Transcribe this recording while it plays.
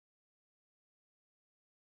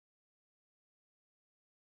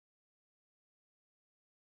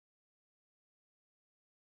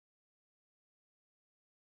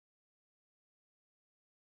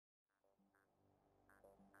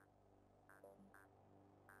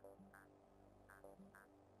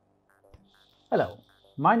Hello,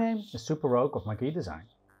 my name is Super Rogue of Marquee Design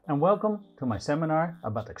and welcome to my seminar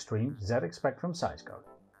about extreme ZX Spectrum size coding.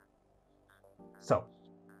 So,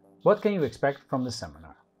 what can you expect from this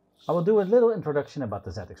seminar? I will do a little introduction about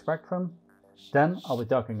the ZX Spectrum, then I'll be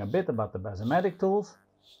talking a bit about the Basematic tools,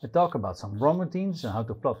 I talk about some ROM routines and how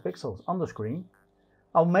to plot pixels on the screen,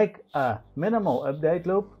 I'll make a minimal update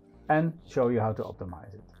loop and show you how to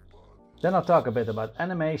optimize it. Then I'll talk a bit about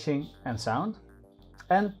animation and sound,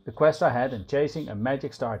 and the quest I had in chasing a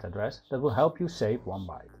magic start address that will help you save 1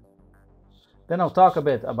 byte. Then I'll talk a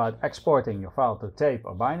bit about exporting your file to tape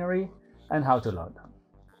or binary and how to load them.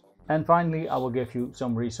 And finally I will give you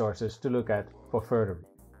some resources to look at for further reading.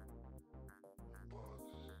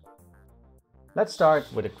 Let's start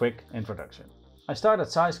with a quick introduction. I started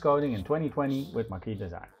Sizecoding in 2020 with Marquee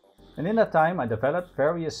Design, and in that time I developed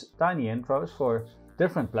various tiny intros for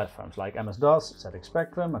different platforms like MS-DOS, ZX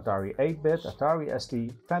Spectrum, Atari 8-bit, Atari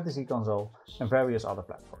ST, Fantasy Console and various other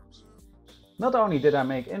platforms. Not only did I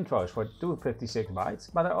make intros for 256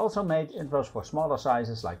 bytes, but I also made intros for smaller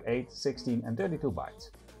sizes like 8, 16 and 32 bytes.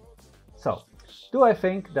 So, do I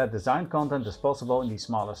think that design content is possible in these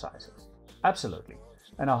smaller sizes? Absolutely,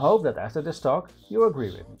 and I hope that after this talk you agree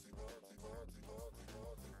with me.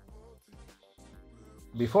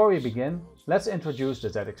 Before we begin, let's introduce the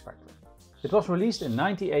ZX Spectrum. It was released in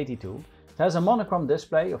 1982, it has a monochrome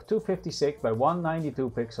display of 256 by 192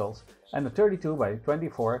 pixels and a 32 by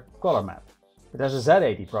 24 color map. It has a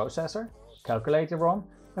Z80 processor, calculator ROM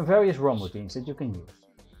and various ROM routines that you can use.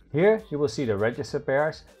 Here you will see the register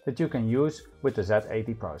pairs that you can use with the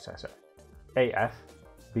Z80 processor. AF,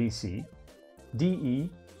 BC, DE,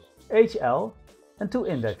 HL and 2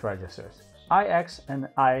 index registers, IX and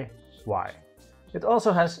IY. It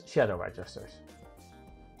also has shadow registers.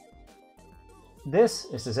 This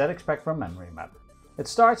is the ZX Spectrum memory map. It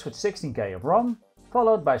starts with 16K of ROM,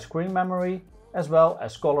 followed by screen memory as well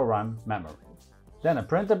as color RAM memory. Then a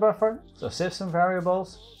printer buffer, so system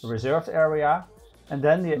variables, the reserved area, and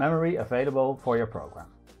then the memory available for your program.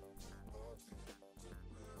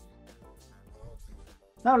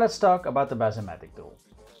 Now let's talk about the Basematic tool.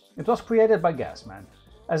 It was created by Gasman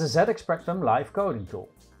as a ZX Spectrum live coding tool.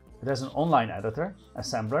 It has an online editor,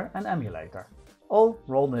 assembler and emulator, all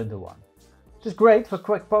rolled into one. It is great for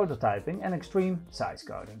quick prototyping and extreme size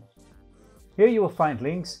coding. Here you will find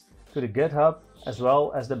links to the GitHub as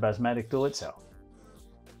well as the Basematic tool itself.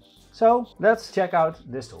 So let's check out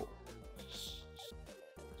this tool.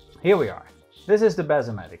 Here we are. This is the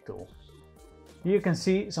Basematic tool. Here you can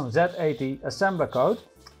see some Z80 assembler code,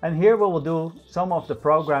 and here we will do some of the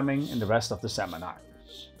programming in the rest of the seminar.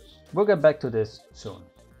 We'll get back to this soon.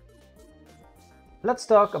 Let's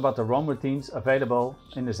talk about the ROM routines available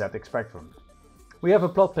in the ZX Spectrum. We have a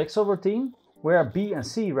plot pixel routine where B and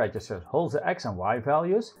C registers hold the X and Y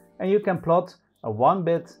values and you can plot a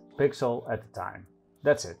 1-bit pixel at a time.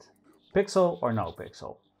 That's it. Pixel or no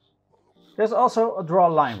pixel. There's also a draw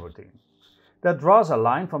line routine that draws a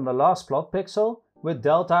line from the last plot pixel with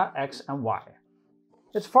delta X and Y.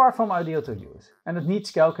 It's far from ideal to use and it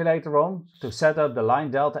needs calculator ROM to set up the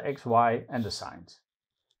line delta XY and the signs.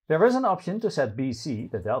 There is an option to set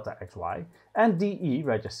BC, the delta XY, and DE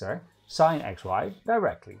register sin XY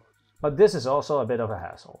directly, but this is also a bit of a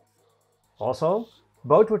hassle. Also,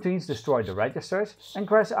 both routines destroy the registers and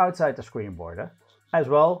crash outside the screen border, as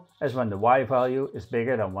well as when the Y value is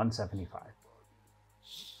bigger than 175.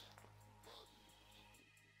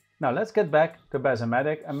 Now let's get back to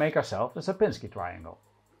Basematic and make ourselves a Sierpinski triangle.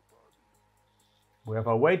 We have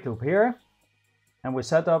our wait loop here, and we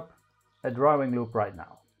set up a drawing loop right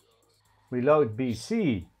now. We load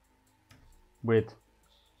BC with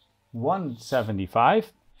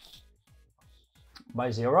 175 by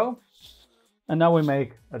 0, and now we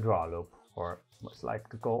make a draw loop, or what's like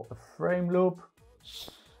to call a frame loop.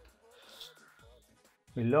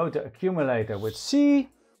 We load the accumulator with C,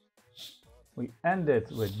 we end it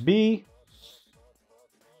with B,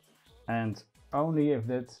 and only if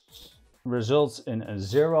that results in a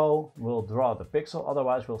 0 we'll draw the pixel,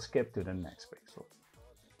 otherwise we'll skip to the next pixel.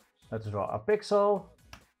 Let's draw a pixel,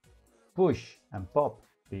 push and pop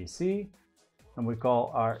BC, and we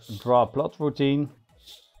call our draw plot routine.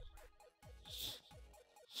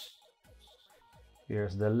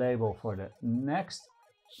 Here's the label for the next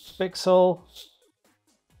pixel,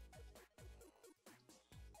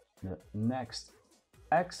 the next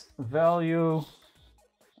X value,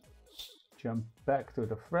 jump back to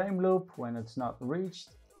the frame loop when it's not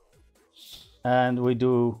reached, and we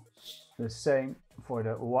do the same for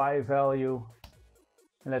the Y value.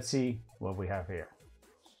 And let's see what we have here.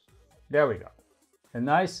 There we go. A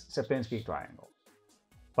nice Sierpinski triangle.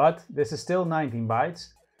 But this is still 19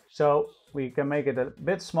 bytes, So we can make it a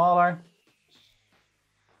bit smaller,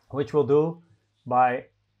 which we'll do by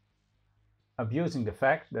abusing the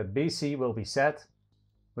fact that BC will be set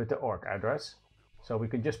with the org address. So we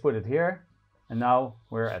can just put it here, and now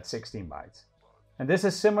we're at 16 bytes. And this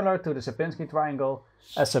is similar to the Sierpinski triangle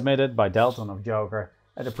as submitted by Delton of Joker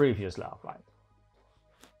at the previous Lovebyte.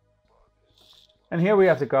 And here we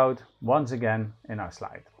have the code once again in our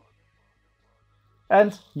slide.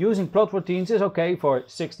 And using plot routines is okay for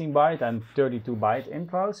 16 byte and 32 byte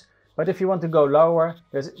intros. But if you want to go lower,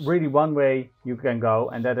 there's really one way you can go,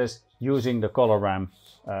 and that is using the color RAM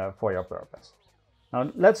for your purpose. Now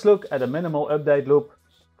let's look at a minimal update loop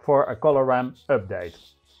for a color RAM update.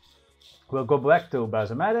 We'll go back to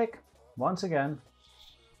Basematic once again.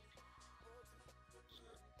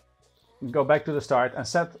 Go back to the start and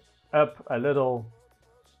set up a little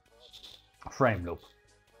frame loop.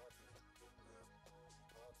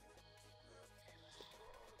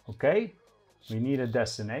 Okay, we need a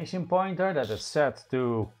destination pointer that is set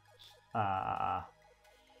to the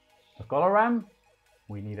color RAM.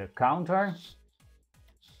 We need a counter.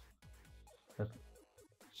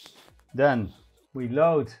 Then we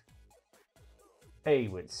load A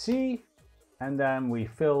with C, and then we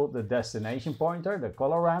fill the destination pointer, the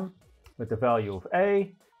color RAM, with the value of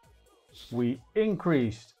A. We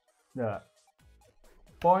increase the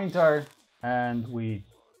pointer and we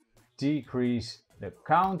decrease the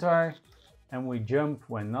counter, and we jump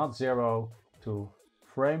when not 0 to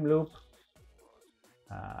frame loop.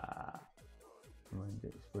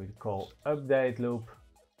 This we call update loop.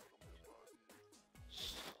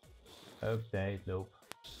 Update loop.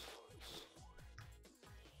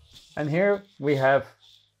 And here we have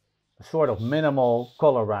a sort of minimal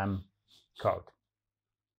color RAM code.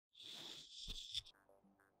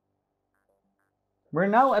 We're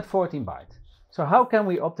now at 14 byte. So how can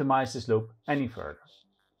we optimize this loop any further?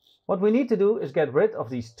 What we need to do is get rid of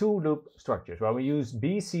these two loop structures where we use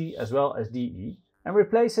BC as well as DE and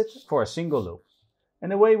replace it for a single loop. And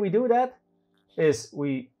the way we do that is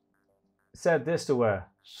we set this to a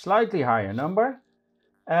slightly higher number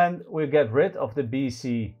and we get rid of the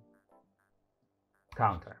BC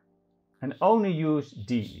counter and only use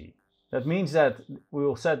DE. That means that we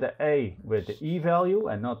will set the A with the E value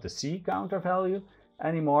and not the C counter value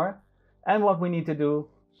anymore. And what we need to do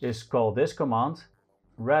is call this command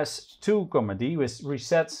res2, which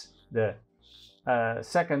resets the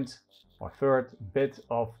second or third bit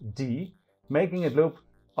of D, making it loop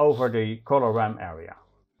over the color RAM area.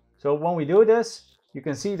 So when we do this, you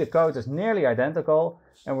can see the code is nearly identical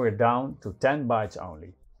and we're down to 10 bytes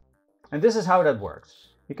only. And this is how that works.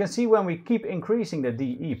 You can see when we keep increasing the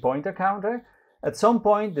DE pointer counter, at some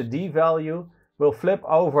point the D value will flip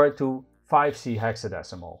over to 5C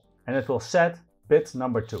hexadecimal and it will set bit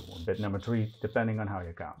number 2 or bit number 3 depending on how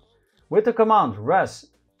you count. With the command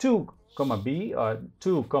res2, B or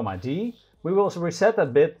 2, D, we will reset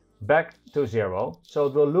that bit back to 0, so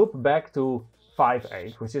it will loop back to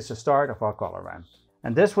 5.8, which is the start of our color RAM.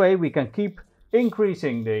 And this way we can keep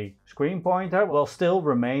increasing the screen pointer while still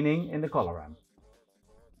remaining in the color RAM.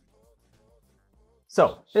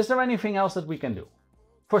 So, is there anything else that we can do?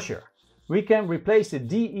 For sure. We can replace the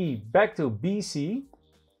DE back to BC.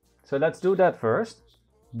 So let's do that first.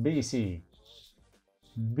 BC,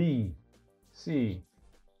 BC,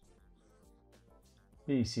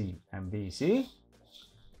 BC and BC.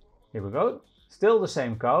 Here we go. Still the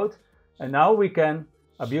same code. And now we can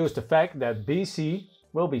abuse the fact that BC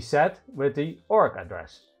will be set with the org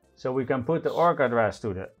address. So we can put the org address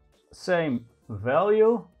to the same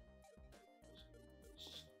value.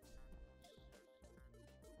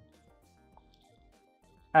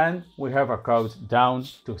 And we have our code down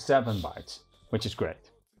to 7 bytes, which is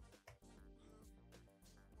great.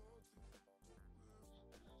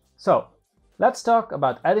 So let's talk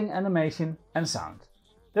about adding animation and sound.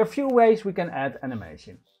 There are a few ways we can add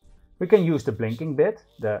animation. We can use the blinking bit,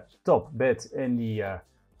 the top bit in the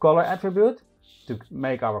color attribute, to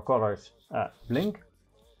make our colors blink.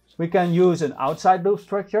 We can use an outside loop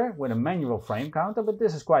structure with a manual frame counter, but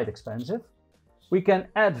this is quite expensive. We can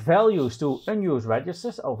add values to unused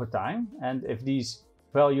registers over time, and if these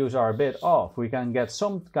values are a bit off, we can get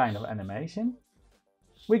some kind of animation.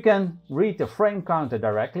 We can read the frame counter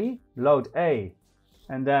directly, load A,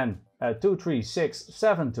 and then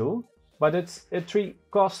 23672, but it's a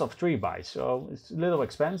cost of 3 bytes, so it's a little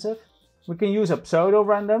expensive. We can use a pseudo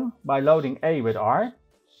random by loading A with R,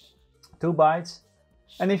 2 bytes.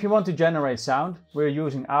 And if you want to generate sound, we're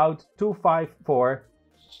using out 254,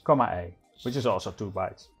 A, which is also 2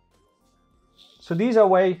 bytes. So these are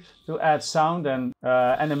ways to add sound and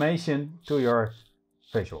animation to your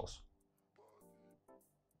visuals.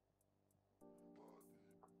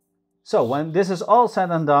 So when this is all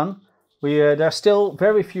said and done, there's still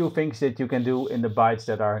very few things that you can do in the bytes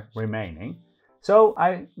that are remaining. So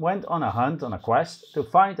I went on a hunt, on a quest, to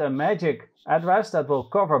find a magic address that will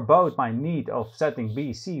cover both my need of setting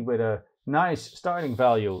BC with a nice starting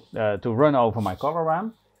value to run over my color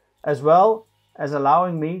RAM, as well as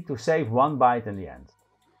allowing me to save 1 byte in the end.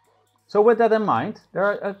 So with that in mind, there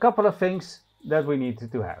are a couple of things that we need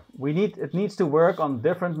to have. It needs to work on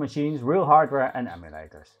different machines, real hardware and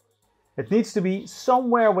emulators. It needs to be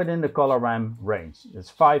somewhere within the color RAM range. It's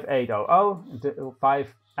 5800 to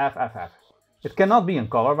 5FFF. It cannot be in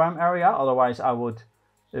color RAM area, otherwise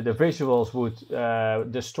the visuals would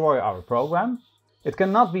destroy our program. It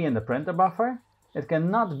cannot be in the printer buffer. It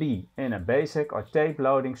cannot be in a basic or tape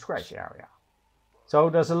loading scratch area. So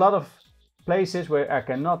there's a lot of places where I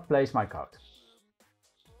cannot place my code.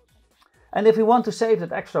 And if we want to save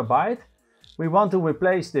that extra byte, we want to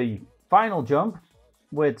replace the final jump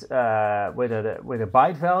with a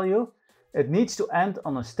byte value. It needs to end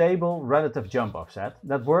on a stable relative jump offset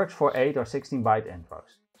that works for 8 or 16 byte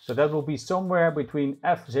intros. So that will be somewhere between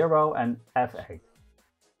F0 and F8.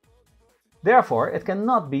 Therefore, it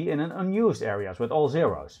cannot be in an unused areas with all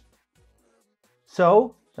zeros.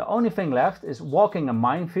 So the only thing left is walking a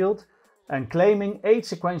minefield and claiming 8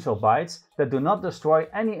 sequential bytes that do not destroy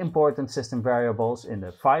any important system variables in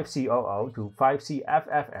the 5C00 to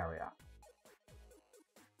 5CFF area.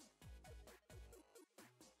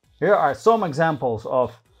 Here are some examples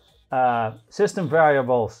of system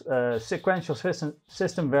variables, sequential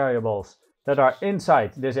system variables that are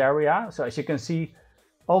inside this area. So as you can see,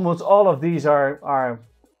 almost all of these are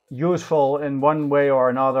useful in one way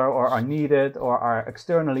or another, or are needed, or are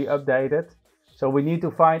externally updated. So we need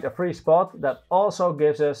to find a free spot that also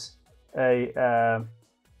gives us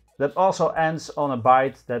that also ends on a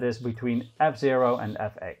byte that is between F0 and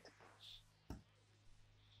F8.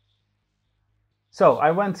 So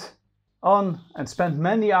I went on and spent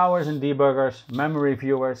many hours in debuggers, memory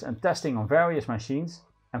viewers and testing on various machines,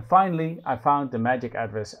 and finally I found the magic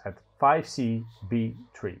address at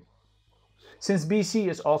 5CB3. Since BC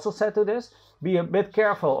is also set to this, be a bit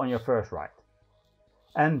careful on your first write.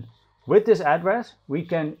 And with this address we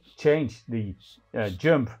can change the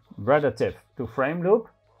jump relative to frame loop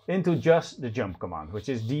into just the jump command, which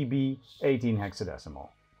is db 18 hexadecimal.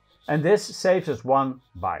 And this saves us 1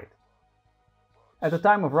 byte. At the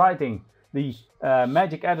time of writing, the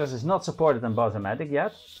magic address is not supported in Basematic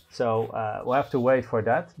yet, so we'll have to wait for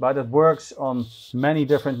that. But it works on many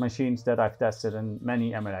different machines that I've tested and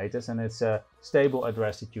many emulators, and it's a stable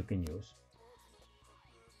address that you can use.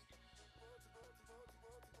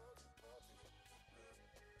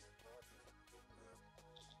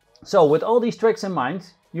 So with all these tricks in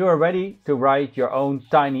mind, you are ready to write your own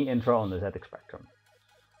tiny intro on the ZX Spectrum.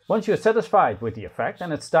 Once you're satisfied with the effect,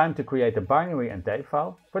 then it's time to create a binary and tape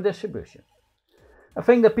file for distribution. A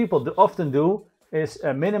thing that people often do is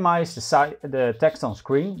minimize the text on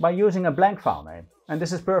screen by using a blank file name, and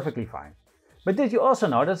this is perfectly fine. But did you also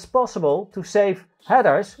know that it's possible to save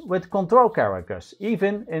headers with control characters,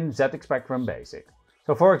 even in ZX Spectrum Basic?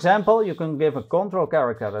 So for example, you can give a control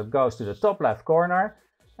character that goes to the top left corner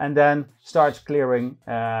and then starts clearing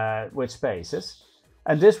with spaces.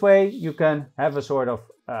 And this way you can have a sort of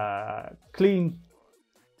clean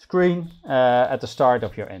screen at the start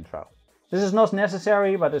of your intro. This is not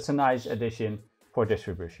necessary, but it's a nice addition for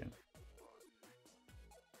distribution.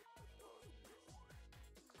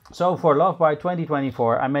 So for Lovebyte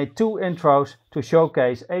 2024, I made 2 intros to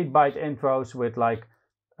showcase 8-byte intros with like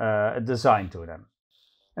a design to them.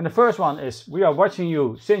 And the first one is "We are watching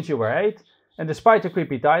you since you were 8. And despite the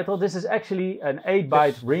creepy title, this is actually an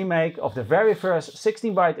 8-byte remake of the very first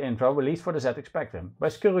 16-byte intro released for the ZX Spectrum by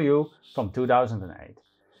Screw from 2008.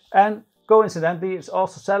 And coincidentally, it's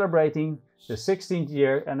also celebrating the 16th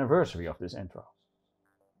year anniversary of this intro.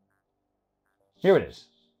 Here it is.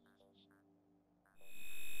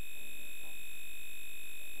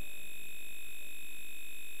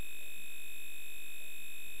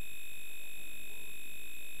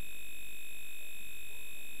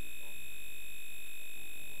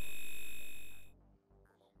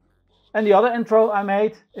 And the other intro I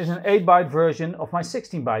made is an 8-byte version of my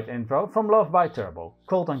 16-byte intro from Lovebyte Turbo,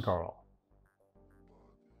 Cold and Coral.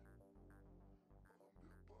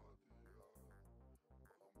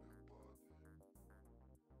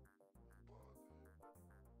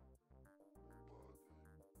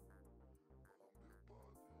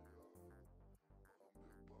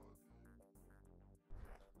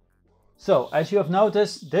 So, as you have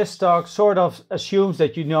noticed, this talk sort of assumes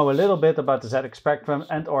that you know a little bit about the ZX Spectrum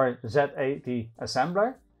and or Z80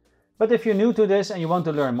 assembler. But if you're new to this and you want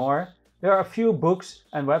to learn more, there are a few books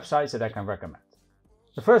and websites that I can recommend.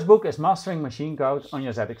 The first book is Mastering Machine Code on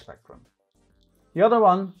Your ZX Spectrum. The other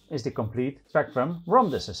one is the Complete Spectrum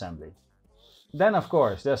ROM Disassembly. Then of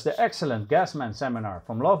course there's the excellent Gasman seminar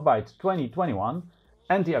from Lovebyte 2021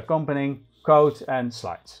 and the accompanying code and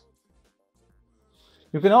slides.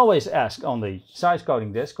 You can always ask on the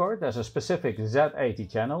Sizecoding Discord. There's a specific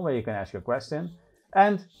Z80 channel where you can ask your question,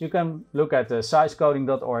 and you can look at the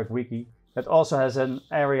sizecoding.org wiki that also has an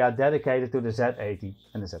area dedicated to the Z80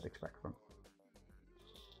 and the ZX Spectrum.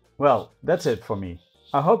 Well, that's it for me.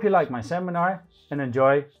 I hope you like my seminar and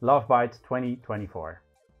enjoy Lovebyte 2024.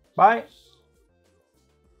 Bye!